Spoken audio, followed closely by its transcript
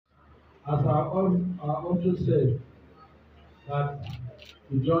As I also said, that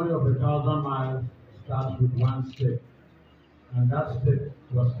the journey of 1,000 miles starts with one step, and that step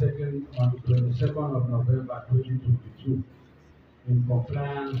was taken on the 22nd of November 2022 in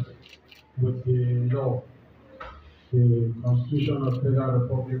compliance with the law, the Constitution of the Federal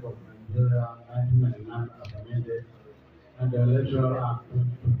Republic of Nigeria 1999 as amended, and the Electoral Act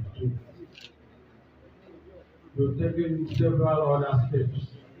 2022. We've taken several other steps,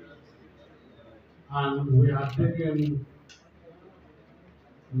 and we have taken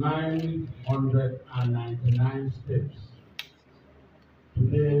 999 steps.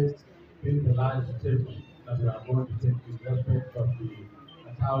 Today being the last step that we are going to take in respect of the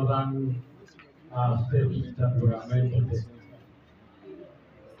 1,000 steps that we are meant to take.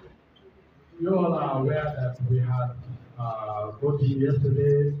 You all are aware that we had voting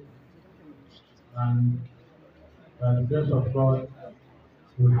yesterday, and by the grace of God,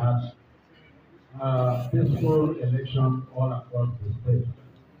 we had peaceful election all across the state.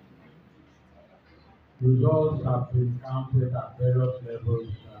 Results have been counted at various levels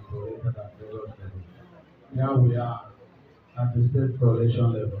and collated at various levels. Here we are at the state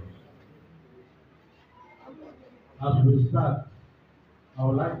coalition level. As we start, I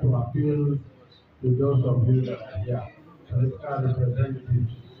would like to appeal to those of you that are here, political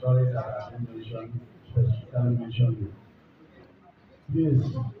representatives, sorry that I didn't specifically mention you.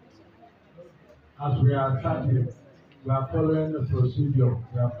 Please, as we are starting, we are following the procedure,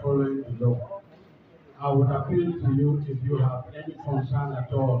 we are following the law. I would appeal to you if you have any concern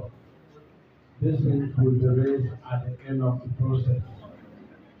at all. This thing will be raised at the end of the process.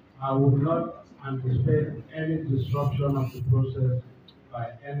 I would not anticipate any disruption of the process by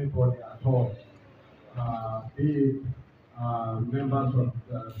anybody at all, be it members of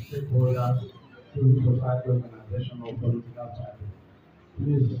the stakeholders, civil society organization, or political party.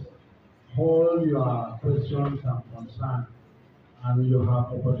 Please hold your questions and concerns, and you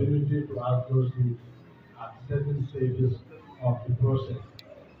have opportunity to ask those things at certain stages of the process.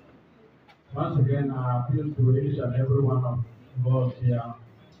 Once again, I appeal to each and every one of us here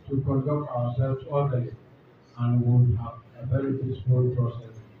to conduct ourselves orderly, and we will have a very peaceful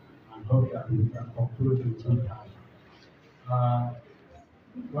process and hope that we can conclude in good time. Uh,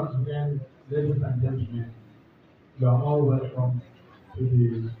 Once again, ladies and gentlemen, you are all welcome to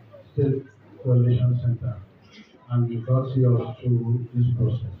the State Coalition Center, and we got you through this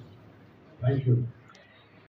process. Thank you.